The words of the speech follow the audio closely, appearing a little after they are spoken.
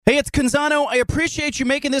Hey, it's Canzano. I appreciate you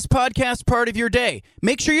making this podcast part of your day.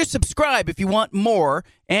 Make sure you subscribe if you want more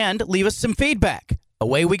and leave us some feedback.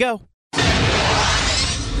 Away we go.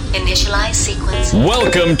 Initialize sequence.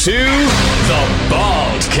 Welcome to The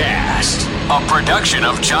Baldcast, a production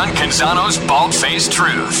of John Canzano's Bald-Faced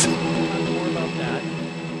Truth. More about that.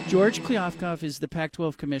 George Kliavkoff is the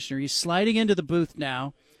Pac-12 commissioner. He's sliding into the booth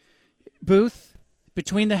now. Booth,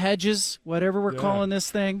 between the hedges, whatever we're calling this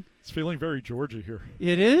thing. It's feeling very Georgia here.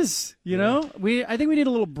 It is, you know. I think we need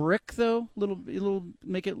a little brick though. A little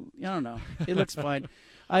make it. I don't know. It looks fine.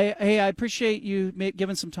 I appreciate you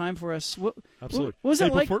giving some time for us. Absolutely. What was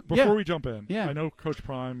it like? Before we jump in, Yeah. I know Coach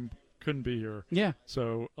Prime couldn't be here. Yeah.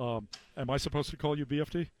 So, am I supposed to call you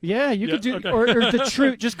BFT? Yeah, you could do okay. or the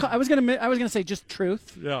truth. I was gonna say just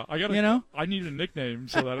truth. Yeah, I got. You know? I need a nickname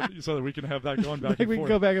so that we can have that going back and we forth.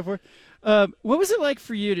 can go back and forth. What was it like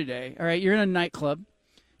for you today? All right, you're in a nightclub,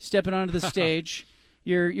 stepping onto the stage.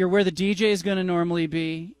 You're where the DJ is going to normally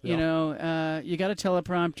be. You know, you got a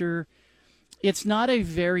teleprompter. It's not a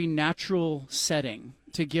very natural setting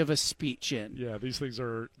to give a speech in. Yeah, these things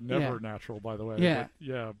are never natural, by the way.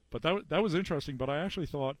 Yeah. But that was interesting. But I actually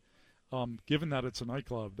thought, given that it's a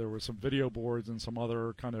nightclub, there were some video boards and some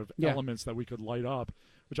other kind of elements that we could light up,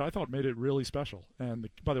 which I thought made it really special. And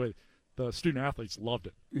by the way, the student athletes loved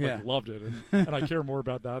it. Loved it. And I care more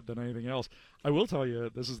about that than anything else. I will tell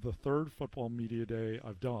you, this is the third football media day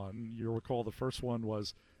I've done. You'll recall the first one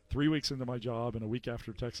was 3 weeks into my job and a week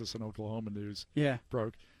after Texas and Oklahoma news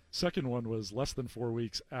broke. Second one was less than 4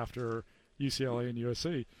 weeks after UCLA and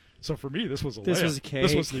USC. So for me, this was a layup. This was cake.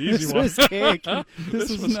 This was the easy one. This was cake. this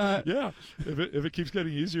was not. Yeah. If it keeps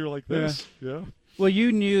getting easier like this, Well,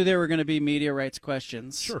 you knew there were going to be media rights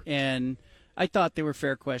questions. Sure. And I thought they were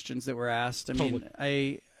fair questions that were asked. I mean,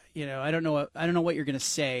 I don't know what you're going to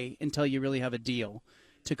say until you really have a deal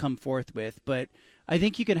to come forth with. But I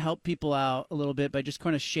think you can help people out a little bit by just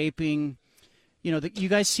kind of shaping. You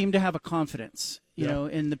guys seem to have a confidence. You know,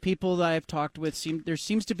 and the people that I've talked with there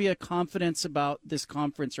seems to be a confidence about this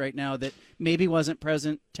conference right now that maybe wasn't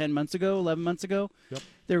present 10 months ago, 11 months ago. Yep.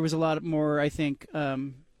 There was a lot more, I think. A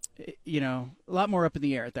lot more up in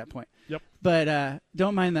the air at that point. Yep. But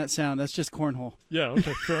don't mind that sound. That's just cornhole. Yeah,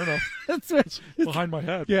 okay, fair enough. It's behind my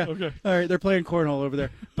head. Yeah. Okay. All right, they're playing cornhole over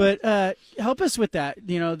there. But help us with that.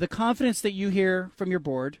 You know, the confidence that you hear from your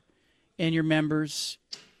board and your members.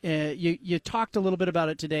 You talked a little bit about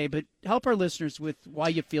it today, but help our listeners with why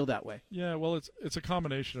you feel that way. Yeah, well, it's a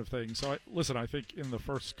combination of things. So, I think in the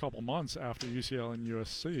first couple months after UCLA and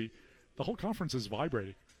USC, the whole conference is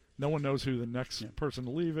vibrating. No one knows who the next person to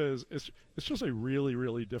leave is. It's just a really,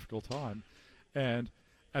 really difficult time. And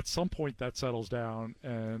at some point that settles down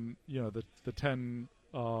and, the 10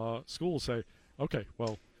 schools say, okay,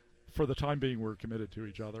 well, for the time being we're committed to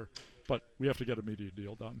each other, but we have to get a media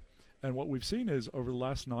deal done. And what we've seen is over the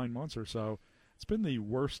last 9 months or so, it's been the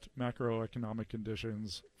worst macroeconomic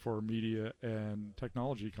conditions for media and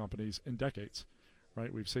technology companies in decades,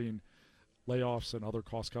 right? We've seen layoffs and other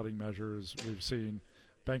cost-cutting measures. We've seen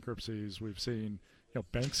bankruptcies. We've seen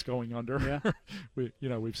banks going under. Yeah.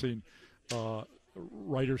 We've seen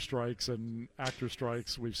writer strikes and actor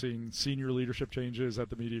strikes. We've seen senior leadership changes at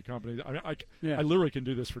the media companies. I mean, I literally can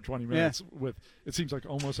do this for 20 minutes. With it seems like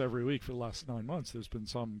almost every week for the last 9 months, there's been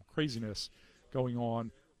some craziness going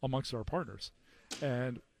on amongst our partners.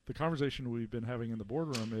 And the conversation we've been having in the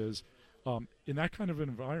boardroom is, in that kind of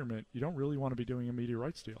environment, you don't really want to be doing a media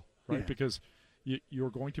rights deal, right? Yeah. Because you're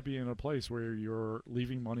going to be in a place where you're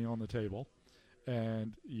leaving money on the table,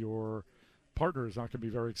 and your partner is not going to be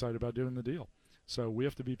very excited about doing the deal. So we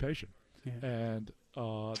have to be patient. Yeah. And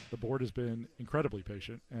the board has been incredibly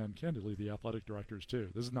patient, and candidly, the athletic directors too.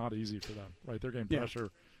 This is not easy for them, right? They're getting pressure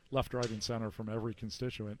left, right, and center from every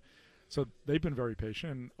constituent. So they've been very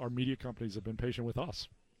patient, and our media companies have been patient with us.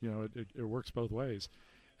 It works both ways.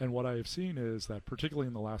 And what I have seen is that, particularly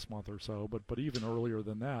in the last month or so, but even earlier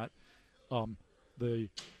than that, the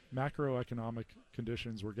macroeconomic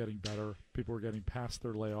conditions were getting better. People were getting past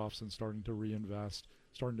their layoffs and starting to reinvest,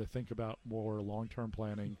 starting to think about more long-term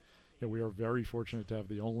planning. We are very fortunate to have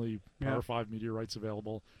the only Power 5 media rights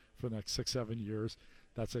available for the next 6-7 years.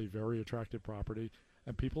 That's a very attractive property.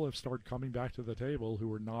 And people have started coming back to the table who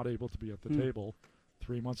were not able to be at the table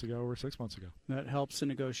 3 months ago or 6 months ago. That helps in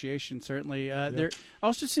negotiation, certainly. There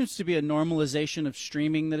also seems to be a normalization of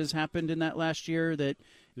streaming that has happened in that last year, that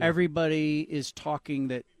everybody is talking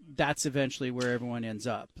that that's eventually where everyone ends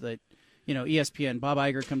up. That, ESPN, Bob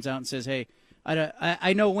Iger comes out and says, hey,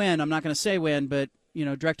 I know when, I'm not going to say when, but,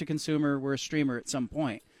 direct-to-consumer, we're a streamer at some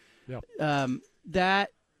point. Yeah.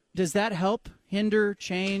 Does that help, hinder,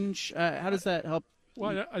 change? How does that help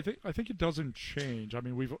Well, I think it doesn't change. I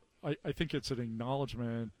mean, I think it's an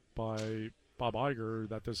acknowledgement by Bob Iger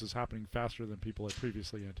that this is happening faster than people had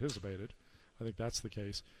previously anticipated. I think that's the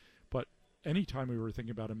case. But anytime we were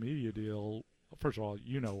thinking about a media deal, first of all,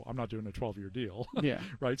 I'm not doing a 12-year deal. Yeah.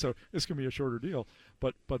 Right? So this can be a shorter deal.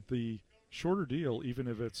 But the shorter deal, even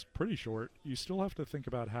if it's pretty short, you still have to think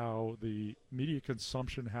about how the media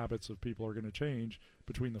consumption habits of people are going to change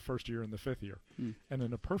between the first year and the fifth year. And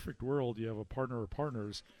in a perfect world, you have a partner or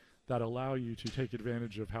partners that allow you to take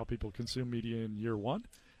advantage of how people consume media in year one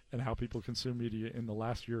and how people consume media in the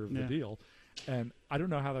last year of the deal. And I don't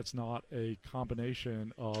know how that's not a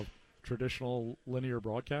combination of traditional linear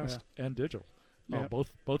broadcast and digital.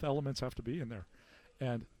 Both elements have to be in there.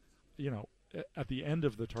 And, at the end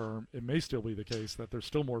of the term, it may still be the case that there's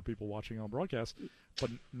still more people watching on broadcast, but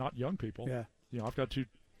not young people. Yeah. I've got 2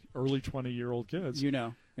 early 20-year-old kids. They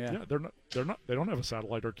don't have a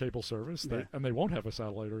satellite or cable service, and they won't have a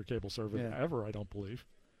satellite or cable service ever, I don't believe.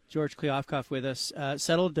 George Kliavkoff with us.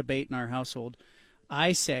 Settled debate in our household.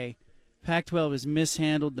 I say Pac-12 has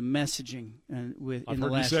mishandled the messaging in the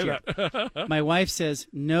last year. That. My wife says,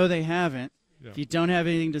 no, they haven't. Yeah. If you don't have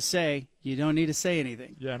anything to say, you don't need to say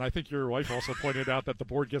anything. Yeah, and I think your wife also pointed out that the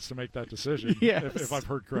board gets to make that decision, yes. if I've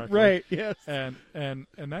heard correctly. Right, yes. And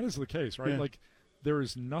that is the case, right? Yeah. Like, there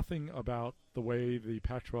is nothing about the way the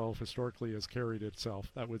Pac-12 historically has carried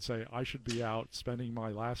itself that would say I should be out spending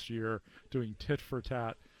my last year doing tit for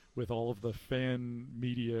tat with all of the fan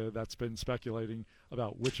media that's been speculating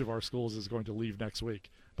about which of our schools is going to leave next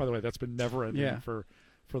week. By the way, that's been never ending for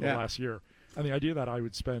the last year. And the idea that I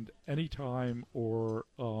would spend any time or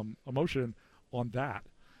emotion on that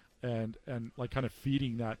and like kind of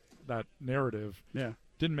feeding that narrative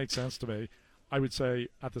didn't make sense to me. I would say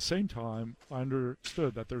at the same time, I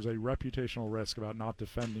understood that there's a reputational risk about not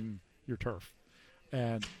defending your turf.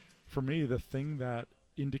 And for me, the thing that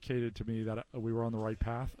indicated to me that we were on the right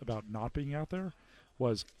path about not being out there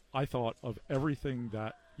was I thought of everything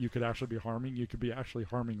that you could actually be harming. You could be actually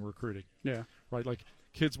harming recruiting. Yeah. Right? Like,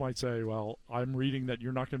 kids might say, well, I'm reading that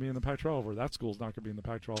you're not going to be in the Pac-12 or that school's not going to be in the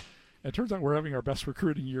Pac-12. And it turns out we're having our best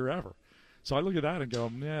recruiting year ever. So I look at that and go,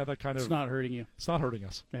 that kind of... It's not hurting you. It's not hurting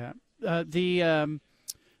us. Yeah.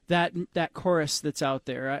 That chorus that's out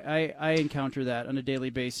there, I encounter that on a daily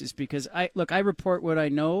basis because I report what I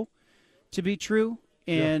know to be true,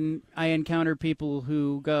 and I encounter people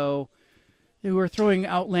who are throwing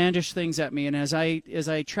outlandish things at me, and as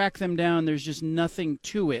I track them down, there's just nothing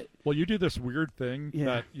to it. Well, you do this weird thing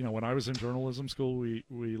that, when I was in journalism school, we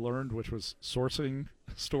learned, which was sourcing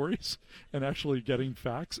stories and actually getting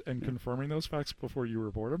facts and confirming those facts before you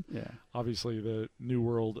report them. Yeah. Obviously, the new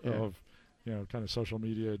world of, kind of social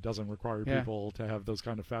media doesn't require people to have those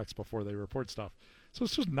kind of facts before they report stuff. So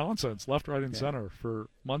it's just nonsense, left, right, and center for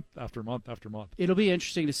month after month after month. It'll be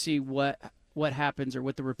interesting to see what happens or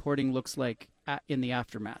what the reporting looks like in the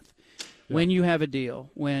aftermath. Yeah. When you have a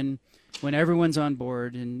deal, when everyone's on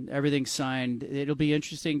board and everything's signed, it'll be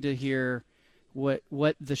interesting to hear what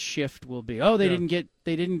the shift will be. Oh, they didn't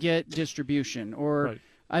get distribution, or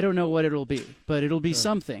I don't know what it'll be, but it'll be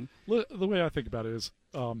something. The way I think about it is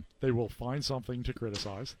they will find something to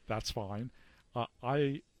criticize. That's fine.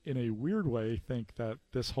 I, in a weird way, think that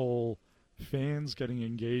this whole fans getting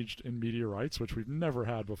engaged in media rights, which we've never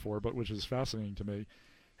had before, but which is fascinating to me,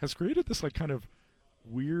 has created this like kind of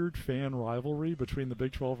weird fan rivalry between the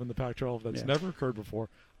Big 12 and the Pac-12 that's never occurred before.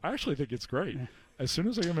 I actually think it's great. Yeah. As soon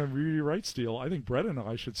as I get my media rights deal, I think Brett and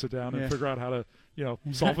I should sit down and figure out how to,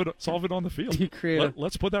 solve it on the field.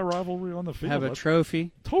 Let's put that rivalry on the field. Have a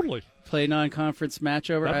trophy. Totally. Play non-conference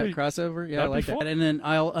match over crossover. Yeah, I like that. And then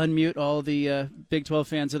I'll unmute all the Big 12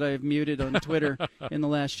 fans that I've muted on Twitter in the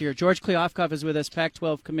last year. George Kliavkoff is with us,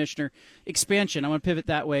 Pac-12 commissioner. Expansion. I want to pivot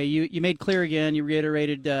that way. You made clear again. You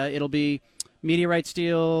reiterated it'll be media rights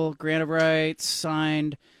deal, grant of rights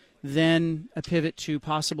signed, then a pivot to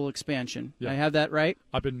possible expansion. Yeah. I have that right?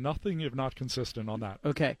 I've been nothing if not consistent on that.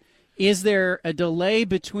 Okay. Is there a delay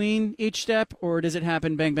between each step, or does it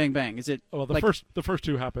happen bang, bang, bang? Is it the first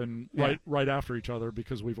two happen right after each other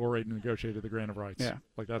because we've already negotiated the grant of rights. Yeah.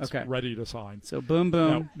 Like that's ready to sign. So boom,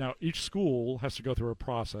 boom. Now each school has to go through a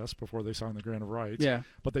process before they sign the grant of rights. Yeah.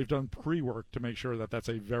 But they've done pre-work to make sure that that's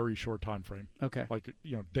a very short time frame. Okay. Like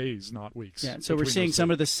days, not weeks. Yeah. So we're seeing some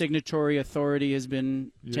of the signatory authority has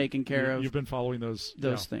been taken care of. You've been following those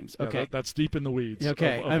things. Okay. Yeah, that's deep in the weeds.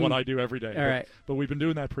 Okay. Of what I do every day. All right. But we've been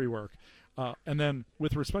doing that pre-work. And then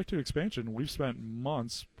with respect to expansion, we've spent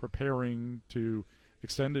months preparing to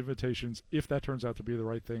extend invitations if that turns out to be the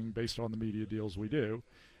right thing based on the media deals we do.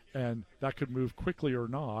 And that could move quickly or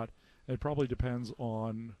not. It probably depends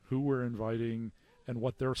on who we're inviting and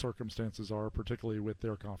what their circumstances are, particularly with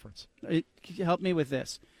their conference. Help me with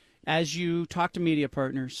this. As you talk to media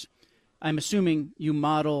partners, I'm assuming you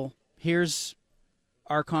model, here's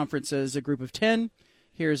our conference as a group of 10,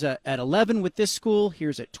 here's at 11 with this school,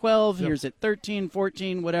 here's at 12, here's at 13,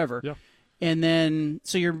 14, whatever. Yeah. And then,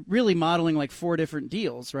 so you're really modeling like 4 different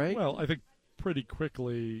deals, right? Well, I think pretty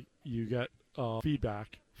quickly you get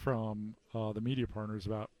feedback from the media partners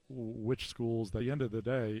about which schools, at the end of the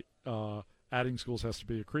day, adding schools has to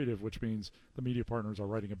be accretive, which means the media partners are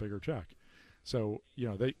writing a bigger check. So,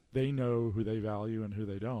 they know who they value and who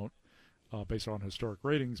they don't, based on historic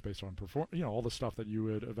ratings, based on all the stuff that you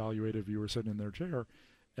would evaluate if you were sitting in their chair,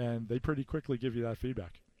 and they pretty quickly give you that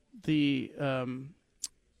feedback. The,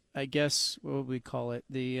 I guess, what would we call it?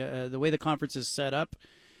 The way the conference is set up,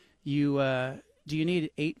 do you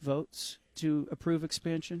need 8 votes to approve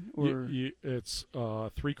expansion? Or it's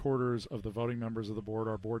 3/4 of the voting members of the board.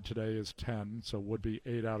 Our board today is 10, so would be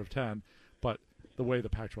 8 out of 10. But the way the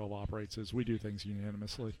Pac-12 operates is we do things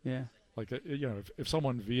unanimously. Yeah. Like, if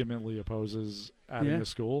someone vehemently opposes adding a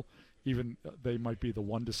school, even they might be the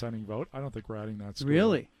one dissenting vote, I don't think we're adding that school.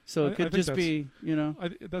 Really? So it could just be,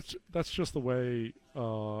 that's just the way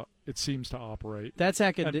it seems to operate. That's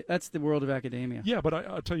the world of academia. Yeah, but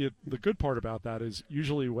I'll tell you, the good part about that is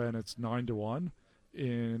usually when it's 9-1,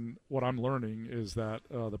 in what I'm learning is that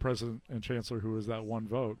the president and chancellor, who is that one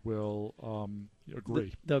vote, will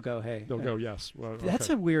agree. They'll go, hey. They'll go, yes. Well, that's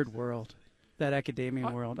a weird world, that academia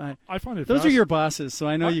world. I find it those are your bosses, so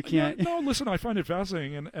I know you can't. No, listen, I find it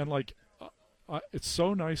fascinating, and like, it's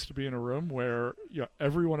so nice to be in a room where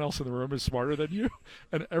everyone else in the room is smarter than you,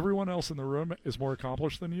 and everyone else in the room is more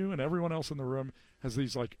accomplished than you, and everyone else in the room has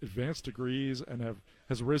these like advanced degrees and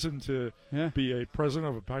has risen to be a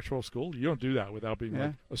president of a Pac-12 school. You don't do that without being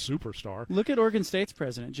like a superstar. Look at Oregon State's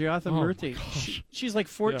president, Jyotha Murthy. She's like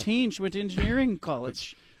 14. She went to engineering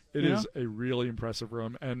college. It is a really impressive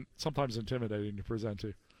room and sometimes intimidating to present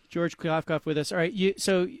to. George Kliavkoff with us. All right,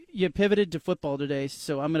 so you pivoted to football today,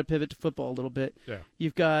 so I'm going to pivot to football a little bit. Yeah.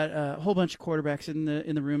 You've got a whole bunch of quarterbacks in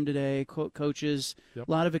the room today, coaches, a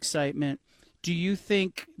lot of excitement. Do you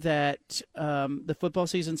think that the football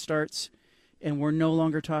season starts and we're no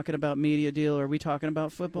longer talking about media deal? Are we talking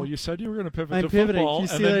about football? Well, you said you were going to pivot to pivoting. football. You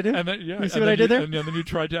see what I did? You see what I did there? And then you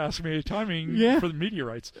tried to ask me timing for the media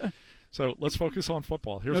rights. So let's focus on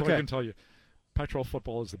football. Here's what I can tell you. Pac-12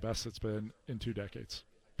 football is the best it's been in 2 decades.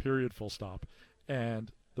 Period, full stop.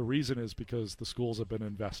 And the reason is because the schools have been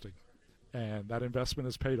investing. And that investment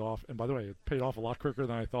has paid off. And by the way, it paid off a lot quicker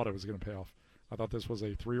than I thought it was going to pay off. I thought this was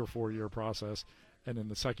a 3 or 4 year process. And in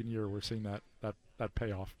the second year, we're seeing that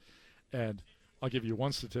payoff. And I'll give you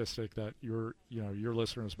one statistic that your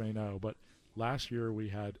listeners may know. But last year, we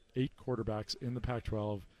had 8 quarterbacks in the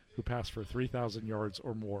Pac-12 who passed for 3,000 yards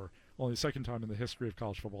or more. Only the second time in the history of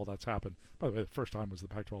college football that's happened. By the way, the first time was the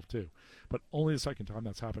Pac-12 too. But only the second time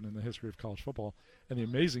that's happened in the history of college football. And the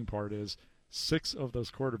amazing part is 6 of those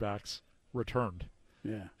quarterbacks returned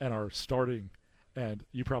and are starting. And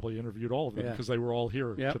you probably interviewed all of them because they were all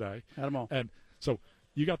here today. Had them all. And so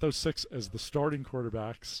you got those 6 as the starting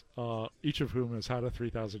quarterbacks, each of whom has had a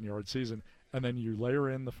 3,000-yard season. And then you layer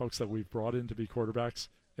in the folks that we've brought in to be quarterbacks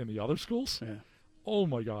in the other schools. Yeah. Oh,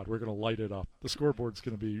 my God, we're going to light it up. The scoreboard's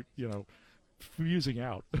going to be, fusing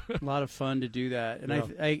out. A lot of fun to do that. And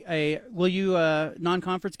I will you,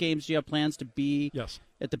 non-conference games, do you have plans to be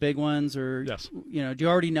at the big ones? Or, do you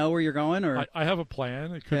already know where you're going? Or I have a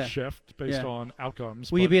plan. It could shift based on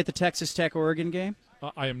outcomes. Will you be at the Texas Tech-Oregon game?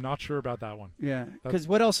 I am not sure about that one. Yeah, because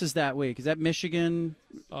what else is that week? Is that Michigan?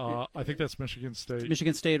 I think that's Michigan State.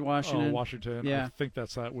 Michigan State, Washington. Washington. Yeah. I think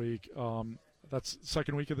that's that week. That's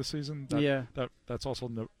second week of the season. That's also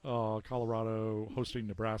Colorado hosting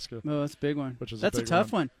Nebraska. Oh, that's a big one. That's a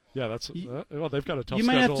tough one. Yeah, that's well, they've got a tough. You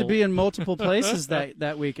might schedule. have to be in multiple places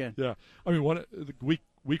that weekend. Yeah, I mean,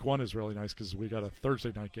 week 1 is really nice because we got a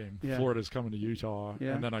Thursday night game. Yeah. Florida's coming to Utah,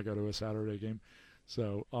 and then I go to a Saturday game.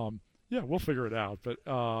 So we'll figure it out. But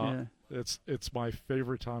it's my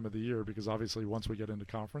favorite time of the year because obviously once we get into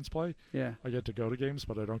conference play, I get to go to games,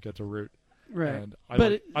 but I don't get to root. Right. And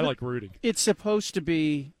I like rooting. It's supposed to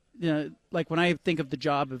be, like when I think of the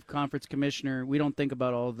job of conference commissioner, we don't think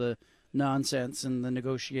about all the nonsense and the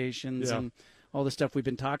negotiations and all the stuff we've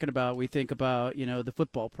been talking about. We think about, the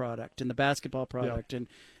football product and the basketball product.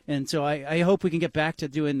 And so I hope we can get back to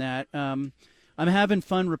doing that. I'm having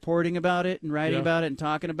fun reporting about it and writing about it and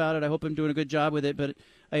talking about it. I hope I'm doing a good job with it, but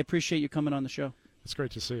I appreciate you coming on the show. It's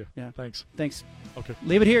great to see you. Yeah. Thanks. Okay.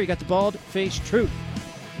 Leave it here. You got the bald-faced truth.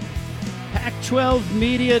 Pac-12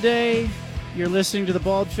 Media Day. You're listening to the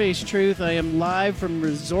Bald-Faced Truth. I am live from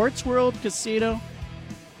Resorts World Casino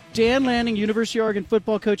Dan Lanning, University of Oregon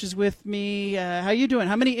football coach, is with me. How you doing?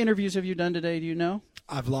 How many interviews have you done today? Do you know?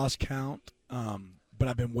 I've lost count, but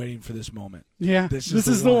I've been waiting for this moment. Yeah, this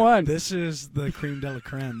is the one. This is the creme de la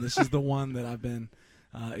creme. This is the one that I've been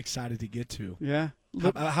excited to get to. Yeah.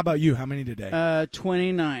 How about you? How many today?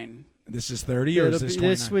 29. This is 30 or is this 29?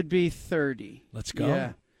 This would be 30. Let's go.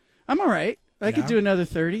 Yeah. I'm all right. I could do another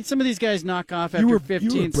 30. Some of these guys knock off after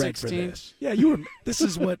 15, you were bred 16. For this. Yeah, you were. This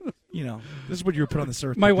is what this is what you were put on this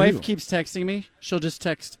earth. My wife do. keeps texting me. She'll just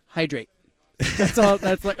text hydrate. That's all.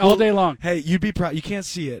 That's like all day long. Hey, you'd be proud. You can't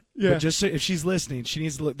see it, Yeah. but just so, if she's listening, she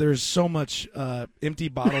needs to look. There's so much empty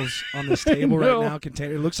bottles on this table right now.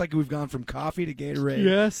 Container. It looks like we've gone from coffee to Gatorade.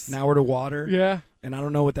 Yes. Now we're to water. Yeah. And I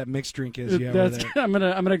don't know what that mixed drink is. You have over there. I'm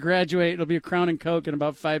gonna graduate. It'll be a Crown and Coke in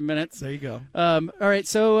about 5 minutes. There you go. All right.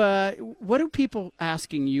 So, what are people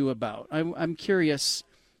asking you about? I'm curious.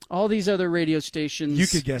 All these other radio stations. You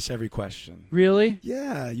could guess every question. Really?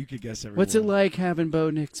 Yeah, you could guess every. What's it like having Bo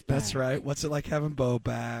Nix back? That's right. What's it like having Bo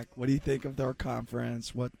back? What do you think of our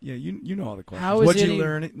conference? What? Yeah, you know all the questions. How is What'd it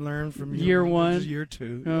you learn from year one? Year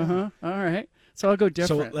two. Uh-huh. All right. So I'll go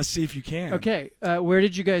different. So let's see if you can. Okay. Where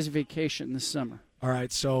did you guys vacation this summer? All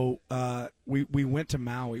right, so we went to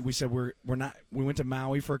Maui. We said we went to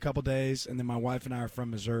Maui for a couple days, and then my wife and I are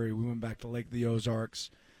from Missouri. We went back to Lake of the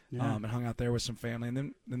Ozarks, and hung out there with some family,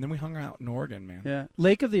 and then we hung out in Oregon, man. Yeah,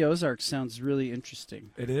 Lake of the Ozarks sounds really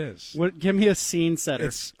interesting. It is. Give me a scene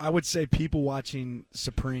setter. I would say people watching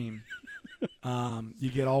Supreme.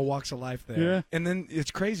 You get all walks of life there. Yeah. And then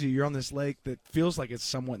it's crazy. You're on this lake that feels like it's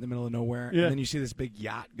somewhat in the middle of nowhere, Yeah. and then you see this big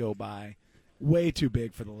yacht go by. Way too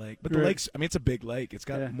big for the lake. But the lake's, it's a big lake. It's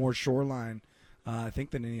got more shoreline, I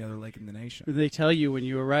think, than any other lake in the nation. They tell you when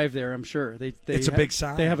you arrive there, I'm sure. It's a big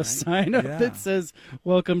sign. They have a sign up that says,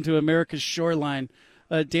 "Welcome to America's Shoreline."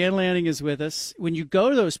 Dan Lanning is with us. When you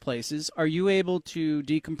go to those places, are you able to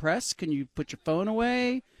decompress? Can you put your phone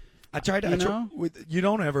away? I tried to. You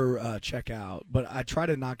don't ever check out, but I try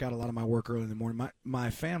to knock out a lot of my work early in the morning. My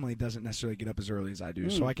family doesn't necessarily get up as early as I do,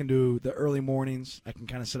 so I can do the early mornings. I can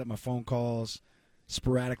kind of set up my phone calls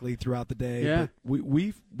sporadically throughout the day. Yeah. But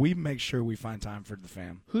we make sure we find time for the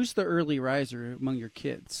fam. Who's the early riser among your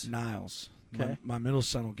kids? Niles. Okay. My middle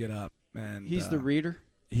son will get up, and he's the reader.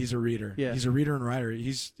 He's a reader. Yeah. He's a reader and writer.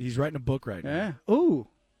 He's writing a book right now. Yeah. Ooh,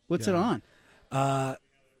 what's it on?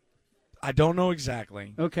 I don't know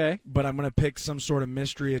exactly. Okay. But I'm going to pick some sort of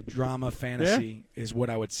mystery, drama, fantasy is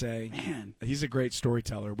what I would say. Man. He's a great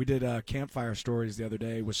storyteller. We did campfire stories the other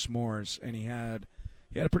day with s'mores, and he had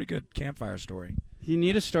a pretty good campfire story. You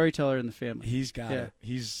need a storyteller in the family. He's got it.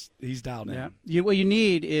 He's dialed in. What you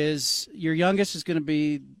need is your youngest is going to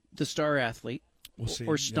be the star athlete. We'll see.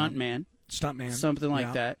 Or stuntman. Stuntman. Something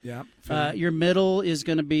like that. Yeah. Your middle is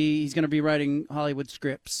going to be he's going to be writing Hollywood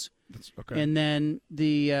scripts. Okay. And then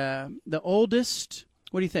the oldest,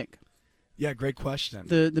 what do you think? Yeah, great question.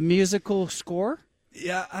 The musical score?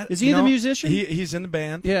 Yeah. Is he the musician? He's in the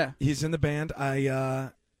band. Yeah. He's in the band.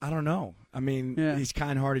 I don't know. I mean, he's a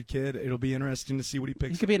kind-hearted kid. It'll be interesting to see what he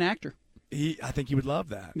picks. He could be an actor. I think he would love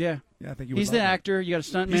that. Yeah. Yeah, I think he would He's love the that. actor. You got a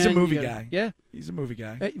stuntman. He's a movie guy. Yeah. He's a movie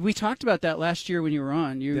guy. We talked about that last year when you were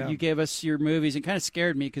on. You gave us your movies. It kind of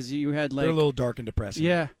scared me because you had They're a little dark and depressing.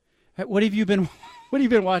 Yeah. What have you been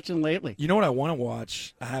watching lately? You know what I want to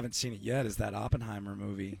watch? I haven't seen it yet. Is that Oppenheimer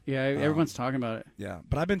movie? Yeah, everyone's talking about it. Yeah,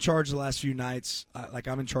 but I've been charged the last few nights.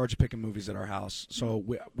 I'm in charge of picking movies at our house. So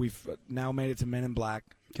we've now made it to Men in Black.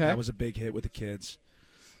 Okay. That was a big hit with the kids.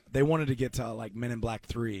 They wanted to get to like Men in Black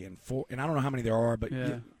 3 and 4, and I don't know how many there are, but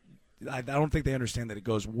I don't think they understand that it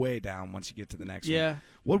goes way down once you get to the next one. Yeah.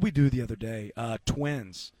 What did we do the other day?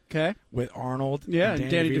 Twins. Okay. With Arnold. Yeah, and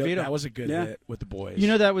Danny DeVito. That was a good hit with the boys. You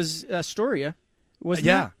know that was Astoria, wasn't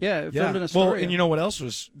it? Yeah, filmed in Astoria. Well, and you know what else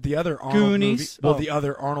was the other Arnold Goonies. movie? Well, the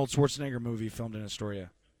other Arnold Schwarzenegger movie filmed in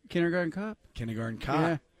Astoria. Kindergarten Cop. Kindergarten Cop.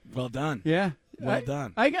 Yeah. Well done. Yeah. Well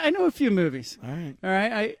done. I know a few movies. All right. All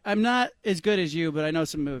right. I'm not as good as you, but I know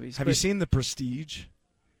some movies. Have you seen The Prestige?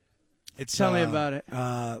 Tell me about it.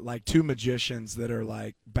 Like two magicians that are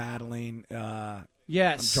like battling.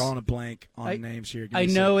 Yes. I'm drawing a blank on names here. I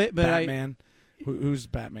know it, but Batman. Who's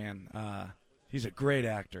Batman? He's a great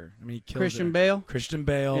actor. I mean, he kills Christian Bale. Christian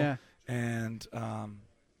Bale. Yeah. And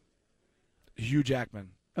Hugh Jackman.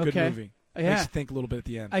 Okay. Good movie. Yeah. Makes you think a little bit at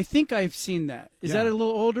the end. I think I've seen that. Is that a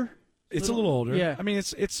little older? It's a little older. Yeah. I mean,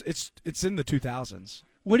 it's in the 2000s.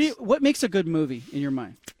 What makes a good movie in your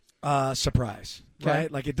mind? Surprise. Okay.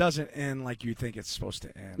 Right? Like it doesn't end like you think it's supposed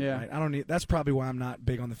to end. Yeah. Right? I don't need. That's probably why I'm not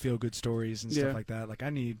big on the feel good stories and Yeah. stuff like that. Like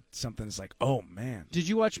I need something that's like, oh man. Did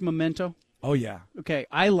you watch Memento? Oh yeah. Okay,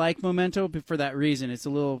 I like Memento for that reason. It's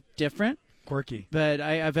a little different. Quirky. But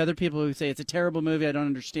I have other people who say it's a terrible movie. I don't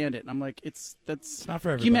understand it. And I'm like, it's not for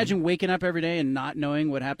everybody. Can you imagine waking up every day and not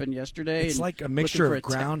knowing what happened yesterday? It's like a mixture of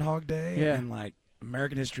Groundhog Day and like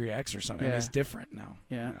American History X or something. Yeah. It's different now.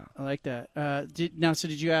 Yeah, I like that.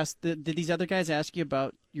 Did you ask? Did these other guys ask you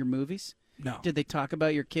about your movies? No. Did they talk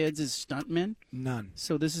about your kids as stuntmen? None.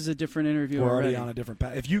 So this is a different interview. We're already on a different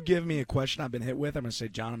path. If you give me a question I've been hit with, I'm going to say,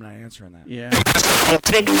 John, I'm not answering that. Yeah.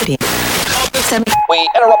 We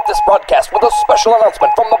interrupt this broadcast with a special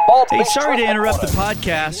announcement from the Bald Hey, Face sorry to Truth interrupt the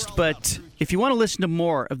Headquarters. podcast, but if you want to listen to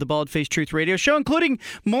more of the Bald Face Truth Radio Show, including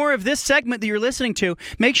more of this segment that you're listening to,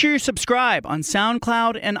 make sure you subscribe on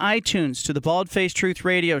SoundCloud and iTunes to the Bald Face Truth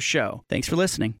Radio Show. Thanks for listening.